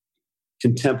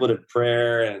contemplative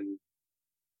prayer. And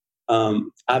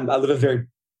I live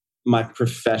my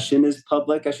profession is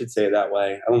public. I should say it that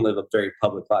way. I don't live a very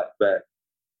public life, but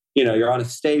you're on a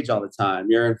stage all the time.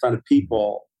 You're in front of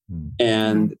people,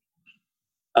 and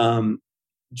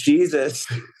Jesus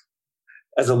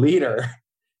as a leader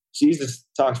Jesus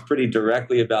talks pretty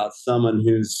directly about someone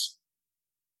who's,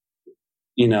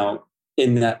 in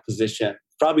that position.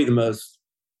 Probably the most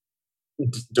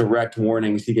direct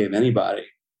warnings he gave anybody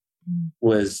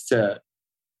was to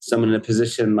someone in a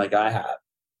position like I have.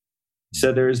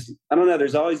 So there's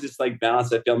always this like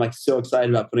balance. I feel I'm like so excited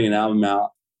about putting an album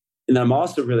out. And I'm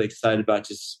also really excited about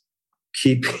just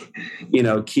keeping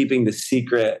the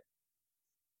secret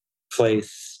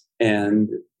place and,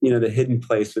 the hidden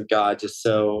place with God just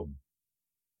so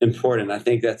important. I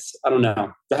think I don't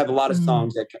know. I have a lot of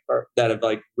songs that have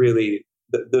like really,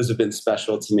 those have been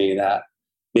special to me that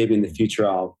maybe in the future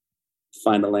I'll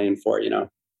find a lane for, Yeah.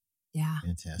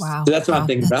 Fantastic. Wow. So that's what I'm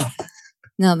thinking about.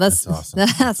 No, that's awesome.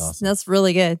 That's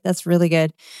really good. That's really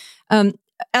good.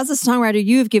 As a songwriter,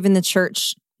 you have given the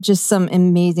church just some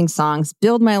amazing songs.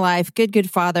 Build My Life, Good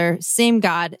Father, Same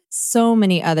God, so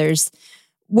many others.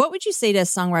 What would you say to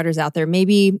songwriters out there?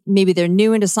 Maybe they're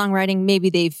new into songwriting.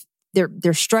 Maybe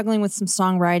they're struggling with some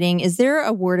songwriting. Is there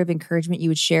a word of encouragement you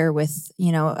would share with,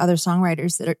 other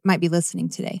songwriters that might be listening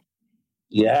today?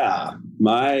 Yeah.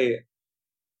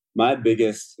 My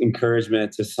biggest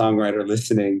encouragement to songwriter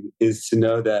listening is to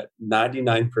know that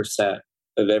 99%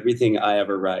 of everything I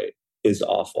ever write is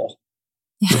awful.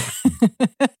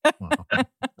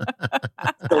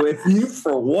 So if you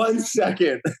for 1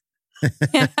 second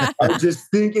are just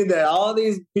thinking that all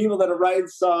these people that are writing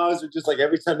songs are just like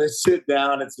every time they sit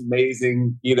down, it's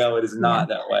amazing. It is not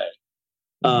that way.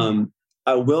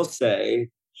 I will say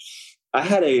I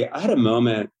had a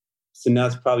moment. So now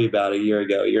it's probably about a year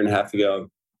and a half ago.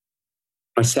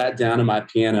 I sat down at my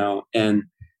piano and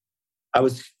I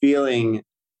was feeling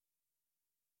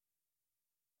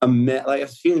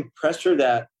pressure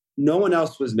that no one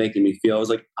else was making me feel. It was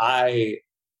like I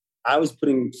was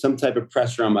putting some type of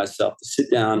pressure on myself to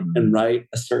sit down and write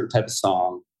a certain type of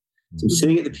song. So I'm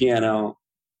sitting at the piano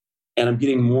and I'm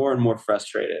getting more and more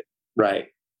frustrated, right?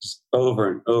 Just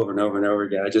over and over and over and over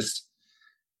again. I just,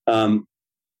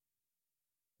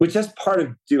 which that's part of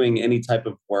doing any type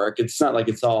of work. It's not like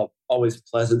it's all always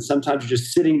pleasant. Sometimes you're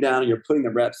just sitting down and you're putting the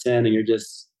reps in and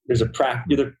there's a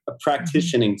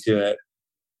practicing to it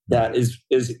that is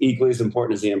equally as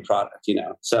important as the end product,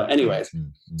 So anyways,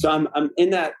 so I'm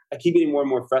in that, I keep getting more and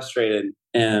more frustrated.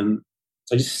 And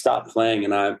so I just stopped playing,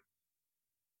 and I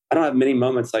don't have many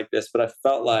moments like this, but I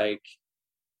felt like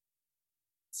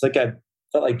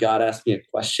God asked me a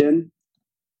question.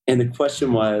 And the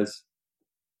question was,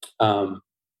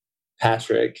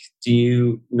 Patrick, do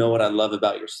you know what I love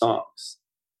about your songs?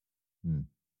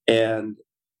 And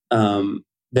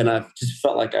then I just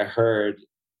felt like I heard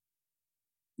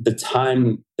the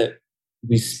time that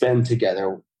we spend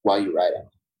together while you write them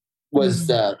was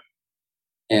the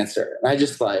answer. And I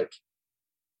just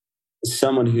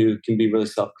someone who can be really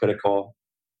self-critical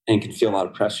and can feel a lot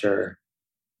of pressure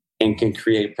and can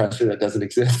create pressure that doesn't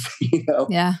exist,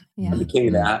 Yeah. I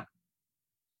became that.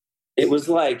 It was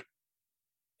like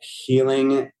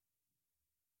healing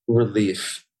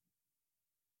relief.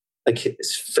 Like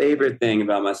his favorite thing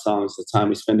about my song was the time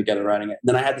we spend together writing it. And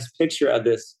then I had this picture of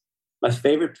my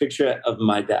favorite picture of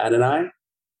my dad and I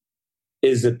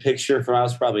is a picture from I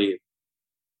was probably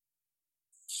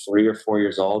 3 or 4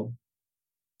 years old.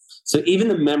 So even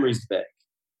the memory's big,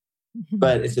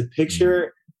 but it's a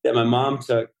picture that my mom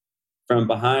took from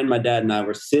behind my dad and I.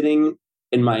 Were sitting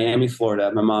in Miami,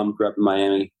 Florida. My mom grew up in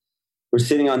Miami. We're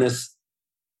sitting on this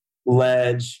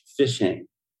ledge fishing.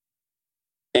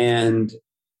 And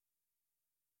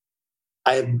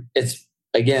it's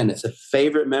a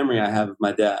favorite memory I have of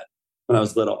my dad when I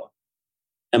was little.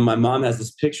 And my mom has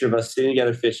this picture of us sitting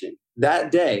together fishing.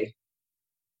 That day,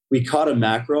 we caught a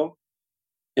mackerel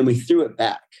and we threw it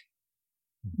back.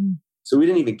 So we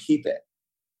didn't even keep it.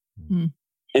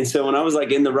 And so when I was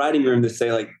in the writing room to say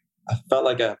I felt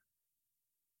like a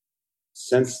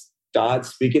sense God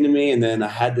speaking to me. And then I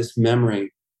had this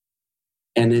memory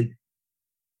and it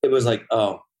was like,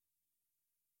 oh,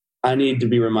 I need to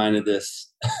be reminded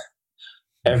this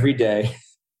every day.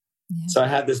 Yeah. So I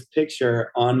have this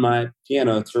picture on my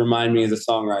piano to remind me as a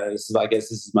songwriter. I guess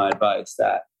this is my advice,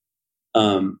 that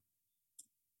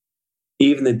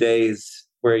even the days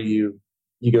where you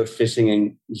go fishing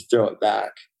and you throw it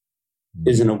back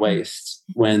isn't a waste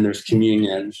when there's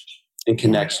communion and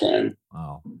connection.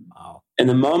 Wow. And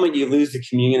the moment you lose the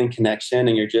communion and connection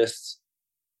and you're just,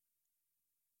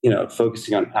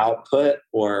 focusing on output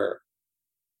or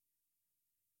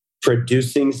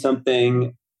producing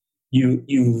something, you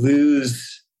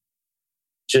lose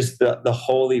just the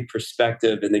holy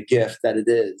perspective and the gift that it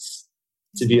is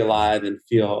to be alive and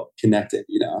feel connected,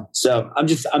 So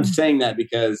I'm saying that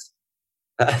because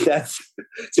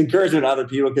it's encouragement to other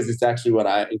people because it's actually what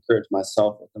I encourage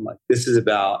myself with. I'm like, this is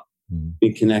about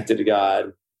being connected to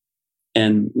God.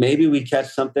 And maybe we catch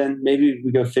something. Maybe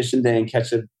we go fishing day and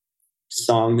catch a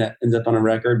song that ends up on a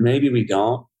record. Maybe we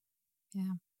don't.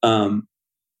 Yeah.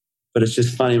 But it's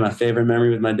just funny. My favorite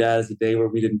memory with my dad is the day where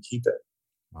we didn't keep it.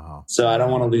 Wow. So I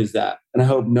don't want to lose that. And I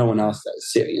hope no one else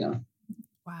does too, you know?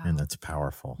 Wow. And that's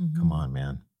powerful. Mm-hmm. Come on,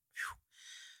 man.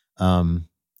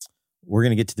 We're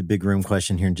going to get to the big room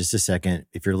question here in just a second.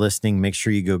 If you're listening, make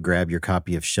sure you go grab your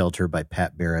copy of Shelter by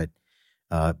Pat Barrett.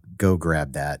 Go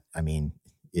grab that. I mean,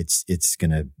 it's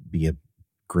going to be a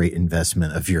great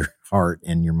investment of your heart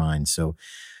and your mind. So,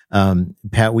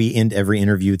 Pat, we end every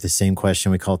interview with the same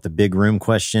question. We call it the big room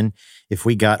question. If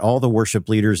we got all the worship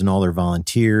leaders and all their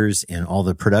volunteers and all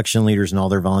the production leaders and all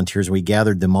their volunteers, we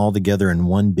gathered them all together in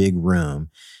one big room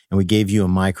and we gave you a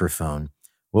microphone,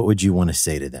 what would you want to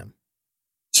say to them?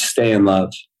 Stay in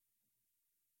love.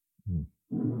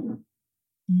 I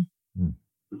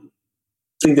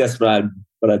think that's what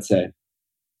I'd say.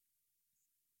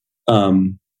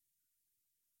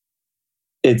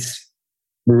 It's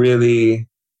really,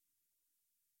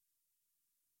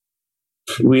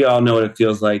 we all know what it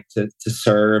feels like to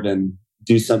serve and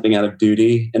do something out of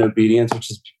duty and obedience,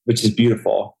 which is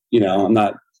beautiful. You know, I'm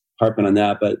not harping on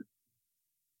that, but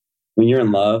when you're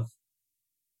in love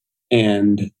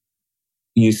and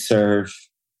you serve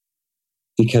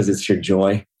because it's your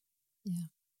joy,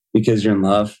 because you're in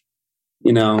love,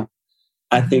 you know,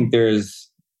 I think there's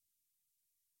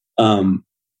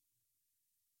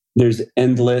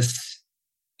endless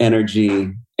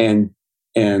energy and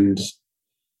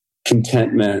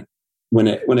contentment when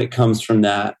it comes from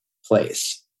that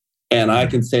place. And I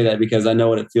can say that because I know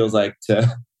what it feels like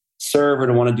to serve or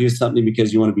to want to do something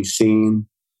because you want to be seen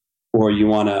or you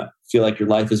want to feel like your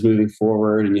life is moving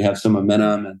forward and you have some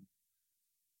momentum.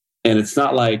 And it's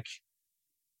not like,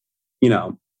 you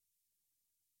know,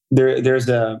 there's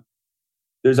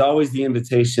always the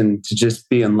invitation to just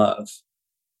be in love.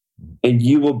 And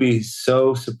you will be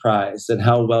so surprised at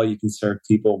how well you can serve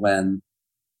people when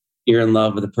you're in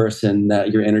love with the person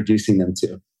that you're introducing them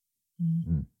to.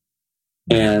 Mm-hmm.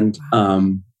 And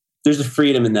there's a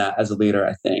freedom in that as a leader,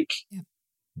 I think. Yeah.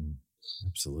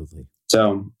 Absolutely.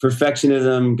 So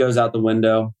perfectionism goes out the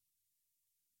window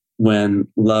when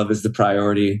love is the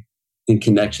priority in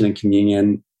connection and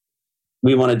communion.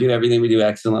 We want to do everything we do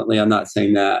excellently. I'm not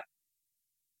saying that.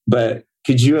 But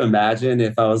could you imagine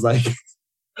if I was like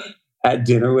at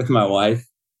dinner with my wife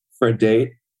for a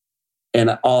date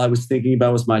and all I was thinking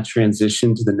about was my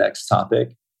transition to the next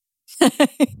topic?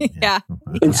 Yeah.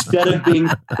 Instead of being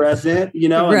present, you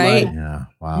know, right. and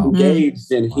like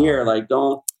engaged in here, like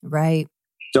don't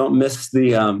miss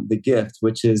the gift,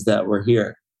 which is that we're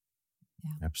here.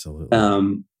 Yeah. Absolutely.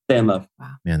 Stay in love.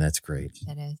 Wow. Man, that's great.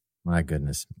 That is. My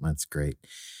goodness, that's great.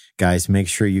 Guys, make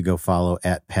sure you go follow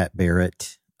at Pat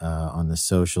Barrett on the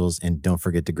socials, and don't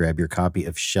forget to grab your copy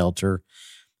of Shelter.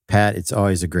 Pat, it's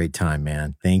always a great time,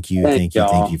 man. Thank you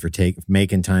for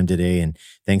making time today, and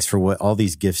thanks for all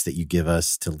these gifts that you give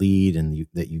us to lead and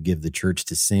that you give the church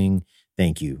to sing.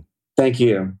 Thank you. Thank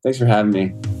you. Thanks for having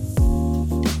me.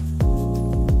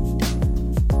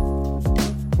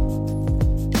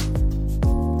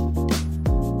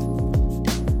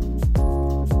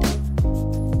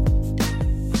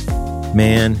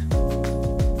 Man,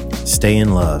 stay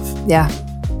in love. Yeah.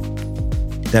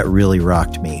 That really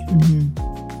rocked me. Mm-hmm.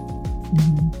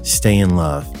 Mm-hmm. Stay in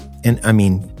love. And I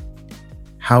mean,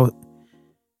 how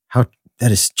that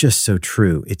is just so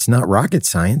true. It's not rocket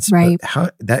science, right? But how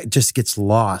that just gets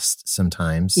lost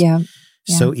sometimes. Yeah.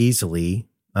 So easily.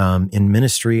 In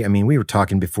ministry, I mean, we were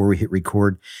talking before we hit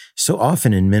record. So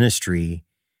often in ministry,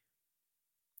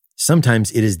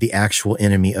 sometimes it is the actual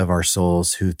enemy of our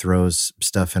souls who throws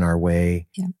stuff in our way.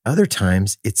 Yeah. Other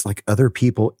times it's like other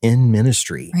people in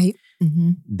ministry, right?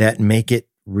 Mm-hmm. that make it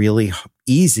really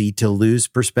easy to lose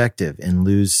perspective and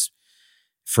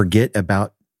forget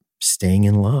about staying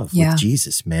in love with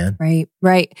Jesus, man. Right.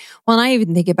 Right. Well, and I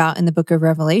even think about in the book of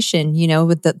Revelation, you know,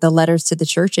 with the letters to the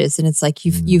churches, and it's like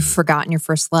you've forgotten your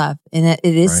first love. And it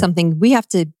is something we have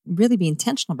to really be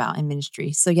intentional about in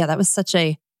ministry. So that was such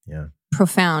a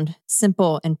profound,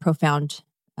 simple and profound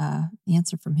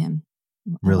answer from him.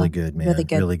 Really good, man. Really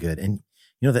good. Really good. And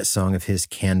you know that song of his,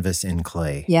 Canvas and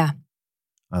Clay? Yeah.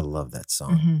 I love that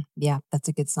song. Mm-hmm. Yeah, that's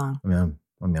a good song. I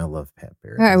mean, I love Pat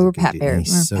Barrett. All right, we're Pat Barrett.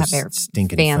 He's We're so Pat Barrett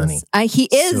stinking fans. funny. He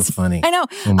is so funny. I know.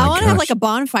 Oh I want to have like a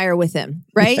bonfire with him,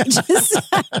 right?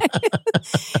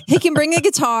 He can bring a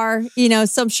guitar, you know.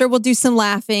 So I'm sure we'll do some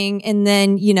laughing, and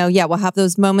then we'll have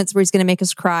those moments where he's going to make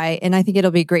us cry, and I think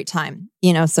it'll be a great time,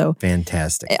 you know. So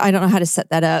fantastic. I don't know how to set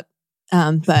that up.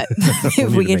 But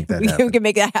if we can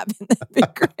make that happen, that'd be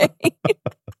great.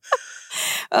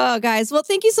 Oh, guys. Well,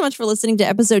 thank you so much for listening to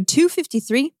episode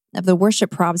 253 of the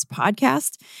Worship Probs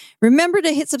podcast. Remember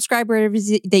to hit subscribe wherever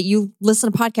that you listen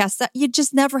to podcasts. That you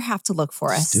just never have to look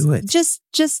for us. Just do it.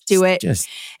 Just do it.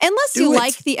 Unless you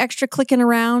like the extra clicking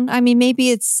around. I mean,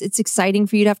 maybe it's exciting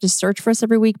for you to have to search for us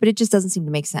every week, but it just doesn't seem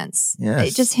to make sense.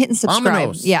 Yes. Just hit and subscribe.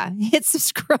 Ominous. Yeah, hit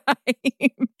subscribe.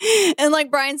 And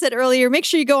like Brian said earlier, make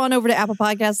sure you go on over to Apple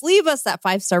Podcasts, leave us that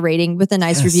 5-star rating with a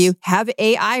nice review. Have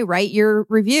AI write your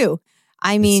review.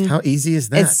 I mean, how easy is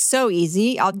that? It's so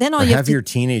easy. Then all or you have your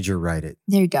teenager write it.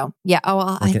 There you go. Yeah.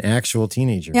 Oh, like an actual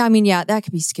teenager. Yeah. I mean, yeah, that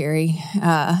could be scary.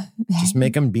 Just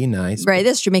make them be nice. Right.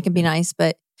 That's true. Make them be nice.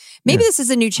 But maybe this is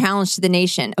a new challenge to the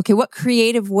nation. Okay. What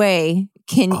creative way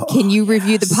can you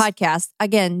review the podcast?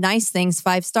 Again, nice things,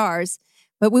 5 stars.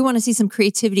 But we want to see some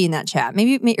creativity in that chat.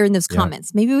 Maybe or in those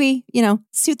comments. Maybe we,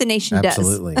 see what the nation does.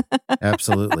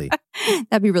 Absolutely.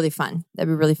 That'd be really fun.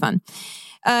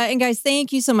 And guys,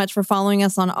 thank you so much for following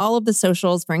us on all of the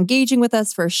socials, for engaging with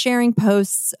us, for sharing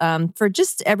posts, for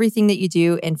just everything that you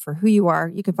do and for who you are.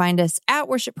 You can find us at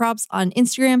Worship Probs on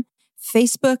Instagram,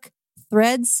 Facebook,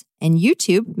 Threads, and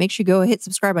YouTube. Make sure you go hit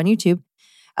subscribe on YouTube.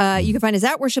 You can find us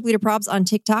at Worship Leader Probs on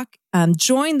TikTok.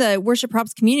 Join the Worship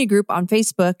Probs community group on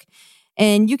Facebook.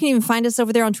 And you can even find us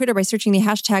over there on Twitter by searching the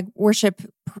hashtag worship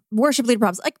leader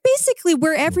probs. Like basically,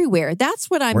 we're everywhere. That's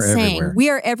what I'm saying. Everywhere. We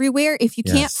are everywhere. If you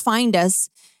can't find us,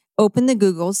 open the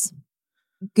Googles.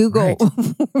 Google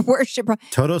worship.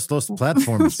 Todos los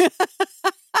platforms. Oh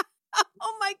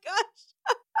my gosh.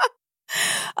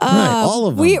 All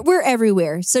of them. We're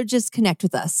everywhere. So just connect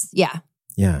with us. Yeah.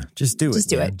 Yeah, just do it. Just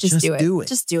do it.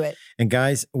 Just do it. And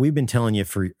guys, we've been telling you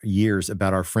for years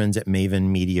about our friends at Maven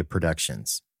Media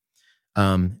Productions.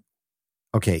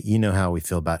 Okay, you know how we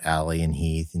feel about Allie and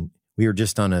Heath, and we were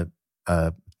just on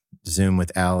a Zoom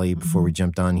with Allie before we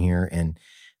jumped on here, and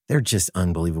they're just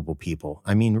unbelievable people.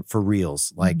 I mean, for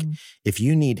reals. Like, if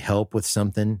you need help with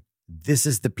something, this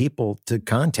is the people to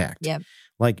contact. Yep.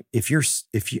 Like, if you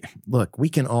look, we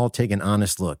can all take an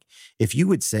honest look. If you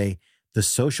would say the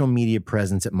social media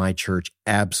presence at my church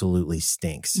absolutely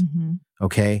stinks,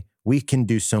 okay? We can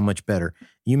do so much better.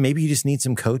 Maybe you just need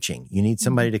some coaching. You need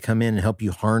somebody to come in and help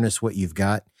you harness what you've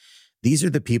got. These are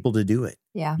the people to do it.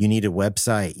 Yeah. You need a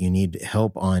website. You need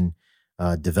help on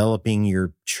developing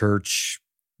your church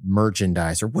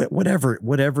merchandise or whatever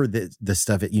the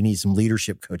stuff. You need some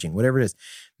leadership coaching, whatever it is.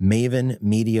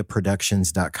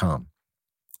 MavenMediaProductions.com.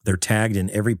 They're tagged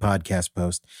in every podcast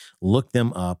post. Look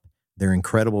them up. They're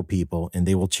incredible people, and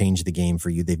they will change the game for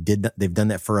you. They've done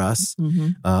that for us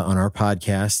on our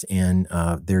podcast, and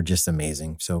they're just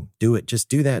amazing. So do it. Just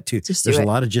do that too. There's a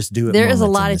lot of just do it. There is a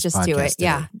lot of just do it. Today.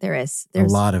 Yeah, there is.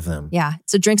 There's a lot of them. Yeah.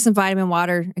 So drink some vitamin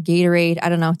water, a Gatorade. I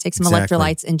don't know. Take some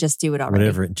electrolytes and just do it already.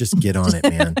 Whatever. Just get on it,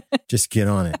 man. Just get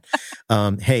on it.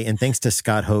 Hey, and thanks to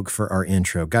Scott Hogue for our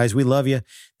intro. Guys, we love you.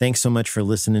 Thanks so much for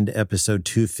listening to episode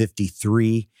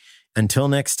 253. Until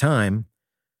next time.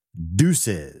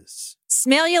 Deuces.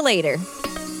 Smell you later.